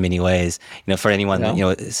 anti-ICO in many ways. For anyone,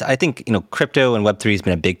 Yeah. I think crypto and Web3 has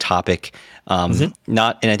been a big topic. Mhm. And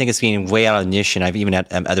I think it's getting way out of niche. And I've even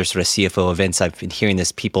at other sort of CFO events, I've been hearing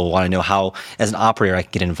this. People want to know how, as an operator, I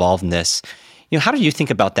can get involved in this. How did you think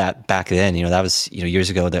about that back then? That was, years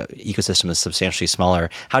ago. The ecosystem was substantially smaller.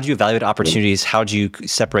 How did you evaluate opportunities? How did you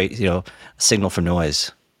separate, signal from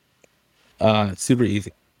noise? Super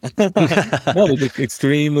easy. No, it's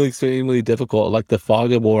extremely difficult. Like the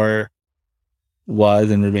fog of war was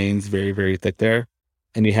and remains very, very thick there.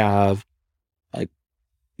 And you have like,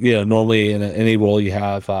 normally in any role you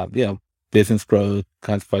have, business growth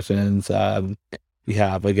kinds of questions. You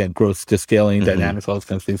have, again, growth, just scaling Mm-hmm. dynamics, all those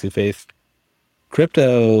kinds of things you face.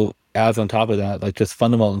 Crypto adds on top of that, like just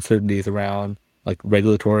fundamental uncertainties around like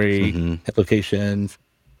regulatory Mm-hmm. implications.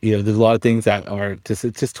 There's a lot of things that are it's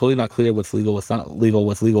just totally not clear what's legal, what's not legal,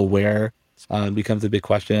 what's legal where, becomes a big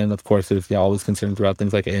question. Of course, there's always concerns about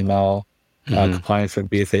things like AML, Mm-hmm. compliance from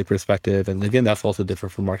BSA perspective. And again, that's also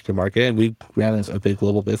different from market to market. And we ran a big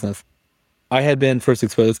global business. I had been first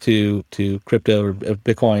exposed to crypto or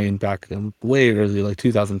Bitcoin back in way early, like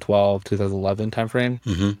 2012, 2011 timeframe,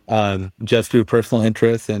 Mm-hmm. just through personal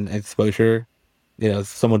interest and exposure.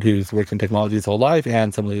 Someone who's worked in technology his whole life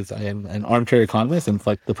and someone who's I am an armchair economist, and it's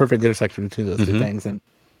like the perfect intersection between those two Mm-hmm. things. And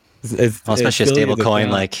as Especially a silly stable as it coin,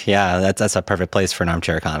 sounds, like, yeah, that's a perfect place for an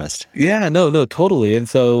armchair economist. yeah, no, totally. And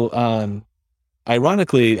so,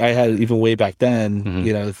 ironically, I had even way back then,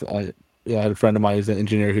 Mm-hmm. I had a friend of mine who's an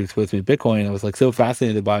engineer who's with me Bitcoin. I was like so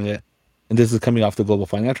fascinated by it, and this is coming off the global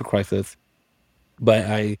financial crisis. But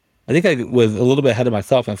I think I was a little bit ahead of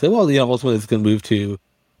myself, and I said, well, ultimately it's going to move to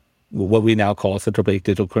what we now call central bank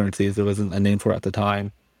digital currencies. There wasn't a name for it at the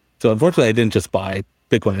time, so unfortunately, I didn't just buy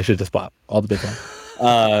Bitcoin. I should have just bought all the Bitcoin.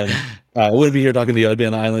 I wouldn't be here talking to you. I'd be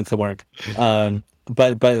on an island somewhere.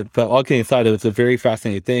 But all kidding aside, it was a very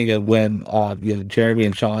fascinating thing. And when Jeremy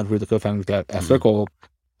and Sean, who were the co-founders at Mm-hmm. Circle,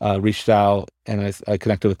 reached out, and I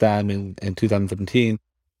connected with them in 2017.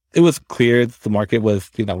 It was clear that the market was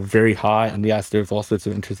very hot, and yes, there's all sorts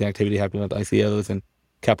of interesting activity happening with ICOs and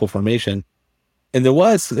capital formation. And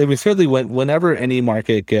certainly whenever any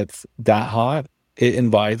market gets that hot, it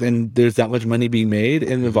invites, and there's that much money being made, it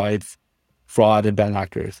invites fraud and bad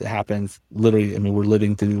actors. It happens literally. I mean, we're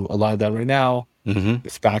living through a lot of that right now. Mm-hmm.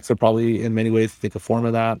 SPACs are probably in many ways, I think, a form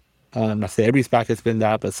of that. Not to say every SPAC has been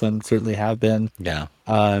that, but some certainly have been. Yeah.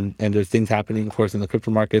 And there's things happening, of course, in the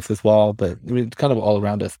crypto markets as well. But I mean, it's kind of all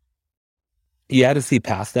around us. You had to see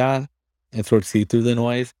past that and sort of see through the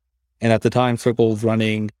noise. And at the time, Circle was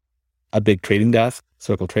running a big trading desk,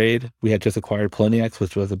 Circle Trade. We had just acquired Poloniex,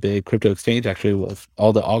 which was a big crypto exchange. Actually, was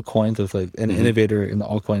all the altcoins. It was like an Mm-hmm. innovator in the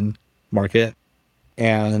altcoin market.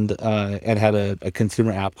 and had a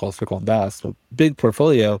consumer app called Circle Invest, a big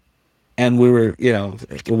portfolio. And we were,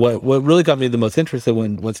 what really got me the most interested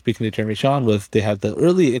when speaking to Jeremy Sean was they had the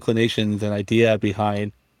early inclinations and idea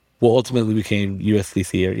behind what ultimately became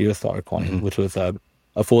USDC or US dollar coin, which was a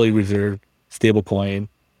fully reserved stable coin.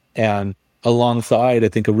 And alongside, I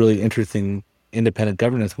think, a really interesting independent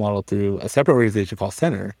governance model through a separate organization called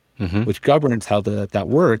Center, which governs how that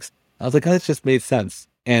works. I was like, oh, that just made sense.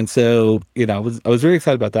 And so, I was very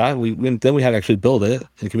excited about that. Then we had to actually build it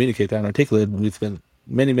and communicate that and articulate. And we spent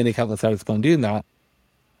many countless hours on doing that,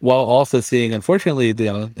 while also seeing, unfortunately, in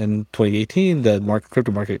 2018, the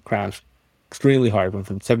crypto market crashed extremely hard. Went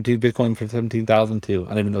from Bitcoin from 17,000 to, I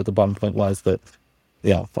don't even know what the bottom point was, but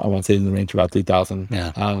I want to say in the range of about 3,000,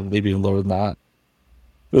 maybe even lower than that.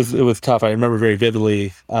 It was tough. I remember very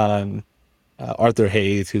vividly Arthur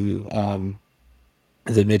Hayes, who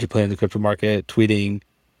is a major player in the crypto market, tweeting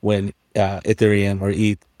when Ethereum or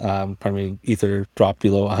Ether dropped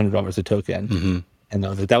below $100 a token. And I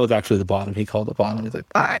was like, that was actually the bottom. He called the bottom. He's like,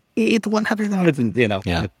 I need $100.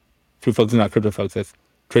 And, for folks who are not crypto folks, that's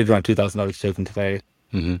traded around $2,000 token today.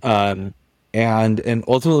 And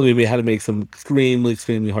ultimately, we had to make some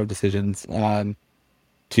extremely hard decisions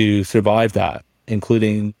to survive that,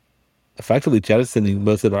 including effectively jettisoning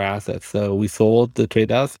most of our assets. So we sold the trade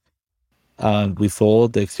desk, we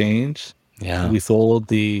sold the exchange, we sold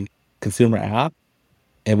the consumer app,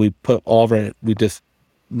 and we put all of it. We just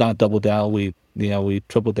not doubled down. We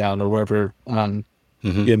tripled down, or wherever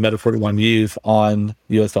metaphor you want to use, on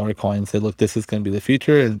US dollar coins. Say, look, this is going to be the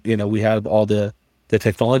future, and we have all the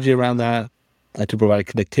technology around that to provide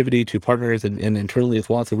connectivity to partners and internally as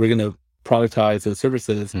well. So we're going to productize those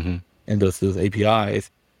services and those APIs,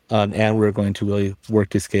 and we're going to really work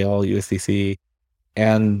to scale USDC,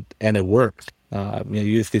 and it worked.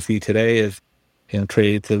 USDC today is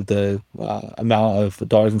trades of the amount of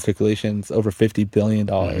dollars in circulations over $50 billion.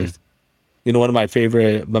 One of my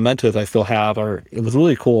favorite mementos I still have it was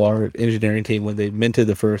really cool. Our engineering team, when they minted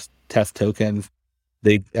the first test tokens,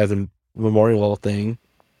 as a memorial thing,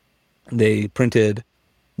 they printed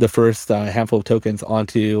the first handful of tokens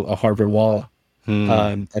onto a Harvard wall.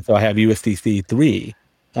 And so I have USDC 3.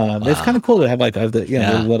 Wow. It's kind of cool to have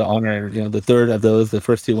what honor, the third of those. The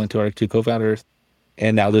first two went to our two co-founders,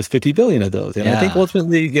 and now there's 50 billion of those. And I think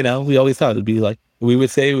ultimately, we always thought it'd be like, we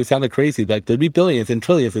would say, it sounded crazy, like there'd be billions and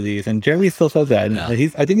trillions of these. And Jeremy still says that. And I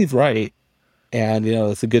think he's right. And,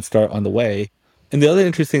 it's a good start on the way. And the other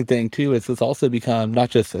interesting thing too, is it's also become not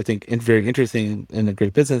just, I think, very interesting in a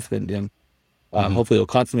great business, but hopefully it'll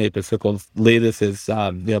consummate. But Circle's latest is,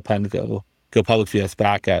 planning to go public via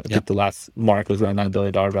SPAC at, I think the last mark was around $9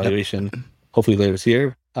 billion valuation, hopefully later this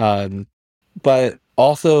year. But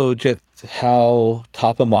also just how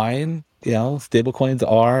top of mind, stable coins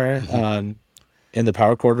are in the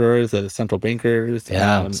power corridors of central bankers.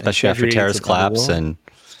 Especially after Terra's collapse. And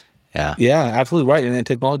absolutely right. And then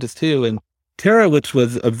technologists too. And Terra, which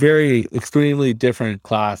was a very extremely different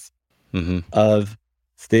class of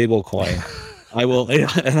stable coin. I will,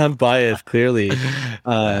 and I'm biased clearly.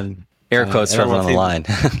 Air quotes for everyone on the line.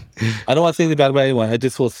 I don't want to say anything bad about anyone. I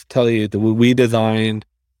just will tell you that we designed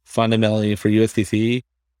fundamentally for USDC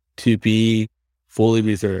to be fully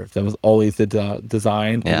reserved. That was always the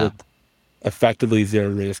design, with effectively zero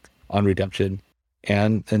risk on redemption.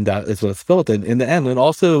 And that is what's built in the end. And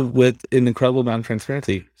also with an incredible amount of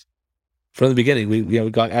transparency. From the beginning, we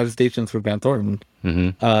got attestations from Van Thornton,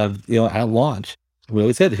 at launch. We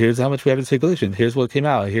always said, here's how much we have in circulation. Here's what came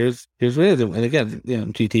out. Here's what it is. And again,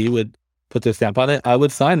 GT would put their stamp on it. I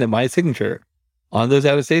would sign my signature on those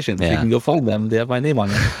attestations. You can go find them. They have my name on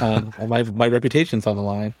it. My reputation's on the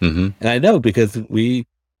line. And I know because we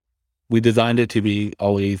designed it to be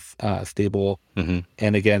always stable.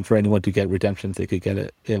 And again, for anyone to get redemptions, they could get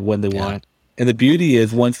it when they want. And the beauty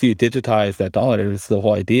is, once you digitize that dollar, it's the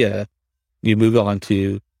whole idea, you move on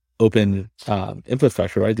to open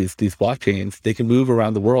infrastructure, right? These blockchains, they can move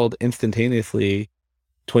around the world instantaneously,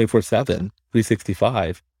 24/7,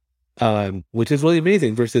 365, which is really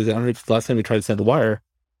amazing. Versus, I don't know, last time we tried to send a wire,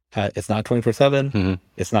 it's not 24/7,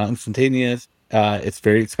 it's not instantaneous, it's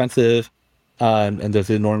very expensive, and there's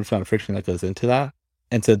an enormous amount of friction that goes into that.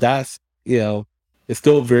 And so that's, it's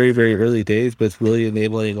still very, very early days, but it's really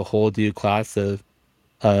enabling a whole new class of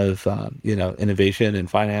innovation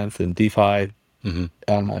and finance and DeFi. And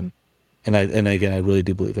again, I really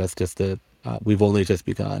do believe that's just we've only just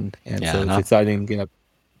begun. And so it's exciting,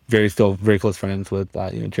 still very close friends with,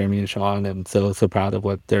 Jeremy and Sean, and so proud of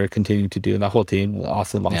what they're continuing to do. And that whole team,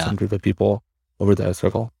 awesome group of people over there at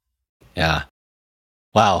Circle. Yeah.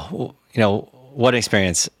 Wow. What an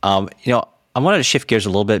experience. I wanted to shift gears a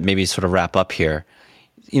little bit, maybe sort of wrap up here.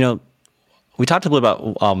 we talked a little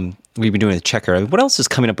about we've been doing with Checker. What else is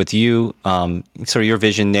coming up with you? Sort of your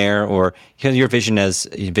vision there, or your vision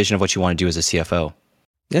of what you want to do as a CFO.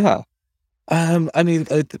 Yeah.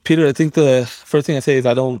 Peter, I think the first thing I say is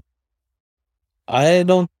I don't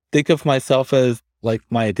think of myself as like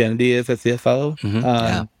my identity is a CFO.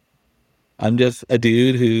 Yeah. I'm just a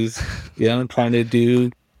dude who's, trying to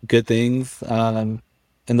do good things in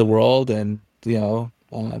the world, and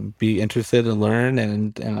be interested and learn,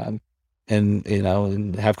 and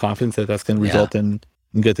have confidence that that's going to result in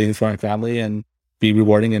good things for my family and be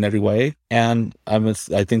rewarding in every way. And I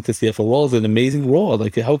think the CFO role is an amazing role.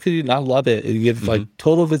 Like, how could you not love it? It gives like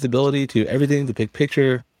total visibility to everything, the big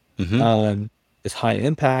picture. It's high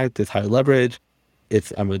impact, it's high leverage.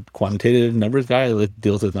 I'm a quantitative numbers guy. I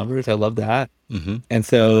deals with numbers. I love that. And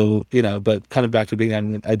so, but kind of back to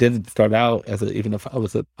being, I didn't start out even if I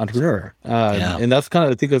was an entrepreneur. And that's kind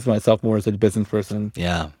of, I think of myself more as a business person.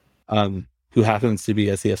 Who happens to be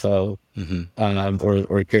a CFO,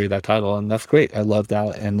 or carry that title. And that's great. I love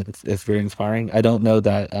that. And it's very inspiring. I don't know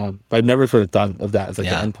that, I've never sort of thought of that as like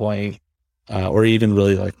an endpoint, or even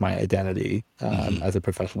really like my identity, as a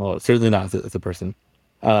professional, certainly not as a person.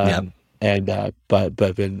 But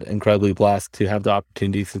been incredibly blessed to have the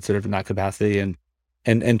opportunities to serve in that capacity.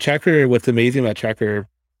 And Checker, what's amazing about Checker,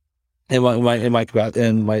 in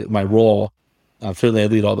my role, certainly I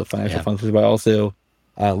lead all the financial functions, but I also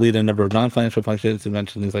lead a number of non-financial functions. You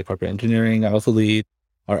mentioned things like corporate engineering. I also lead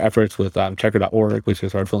our efforts with Checker.org, which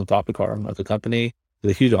is our philanthropic arm of the company.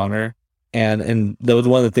 It's a huge honor. And that was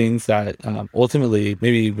one of the things that ultimately,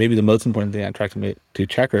 maybe the most important thing that attracted me to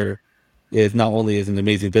Checker is not only is an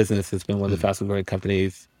amazing business, it's been one of the fastest growing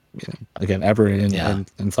companies, again, ever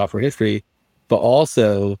in software history, but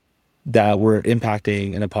also that we're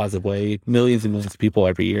impacting in a positive way millions and millions of people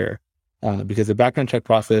every year. Because the background check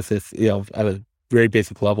process is, at a very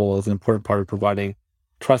basic level, is an important part of providing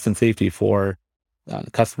trust and safety for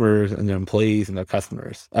customers and their employees and their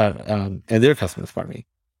customers, and their customers, pardon me.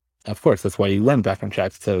 Of course, that's why you run background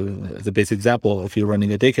checks. So as a basic example, if you're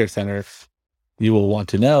running a daycare center, you will want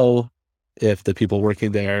to know if the people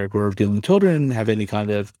working there who are dealing with children have any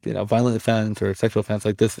kind of violent offense or sexual offense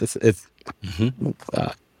like this. It's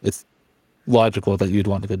logical that you'd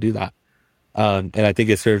want to go do that, and I think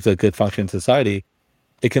it serves a good function in society.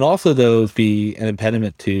 It can also, though, be an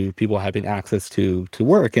impediment to people having access to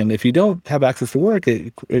work, and if you don't have access to work,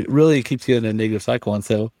 it really keeps you in a negative cycle. And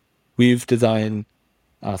so we've designed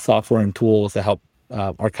software and tools to help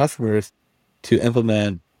our customers to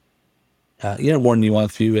implement more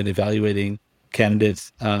nuanced view in evaluating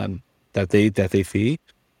candidates that they see.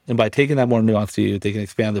 And by taking that more nuanced view, they can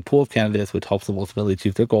expand the pool of candidates, which helps them ultimately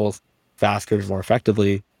achieve their goals faster, more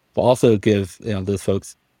effectively, but also give those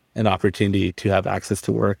folks an opportunity to have access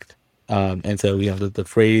to work. And so the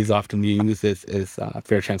phrase often used is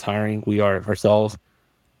fair chance hiring. We are ourselves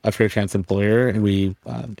a fair chance employer, and we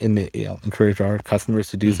encourage our customers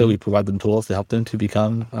to do so. We provide them tools to help them to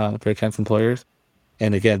become fair chance employers.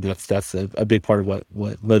 And again, that's a big part of what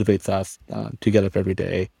motivates us to get up every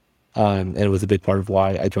day. And it was a big part of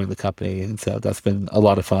why I joined the company. And so that's been a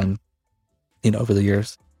lot of fun, over the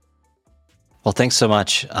years. Well, thanks so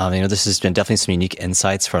much. This has been definitely some unique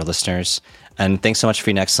insights for our listeners. And thanks so much for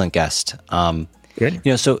being an excellent guest. Great.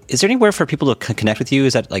 So is there anywhere for people to connect with you?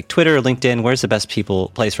 Is that like Twitter or LinkedIn? Where's the best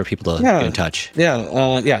place for people to get in touch?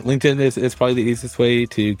 LinkedIn is probably the easiest way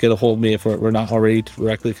to get a hold of me if we're not already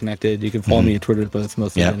directly connected. You can follow me on Twitter, but it's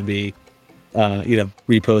mostly going to be,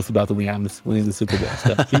 reposts about the Rams winning the Super Bowl.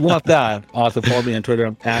 So if you want that, also follow me on Twitter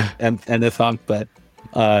at Ishaq. But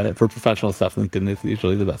for professional stuff, LinkedIn is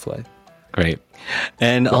usually the best way. Great.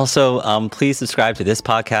 And also, please subscribe to this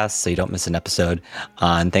podcast so you don't miss an episode.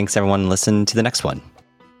 And thanks, everyone. Listen to the next one.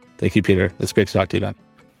 Thank you, Peter. It's great to talk to you, man.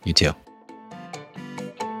 You too.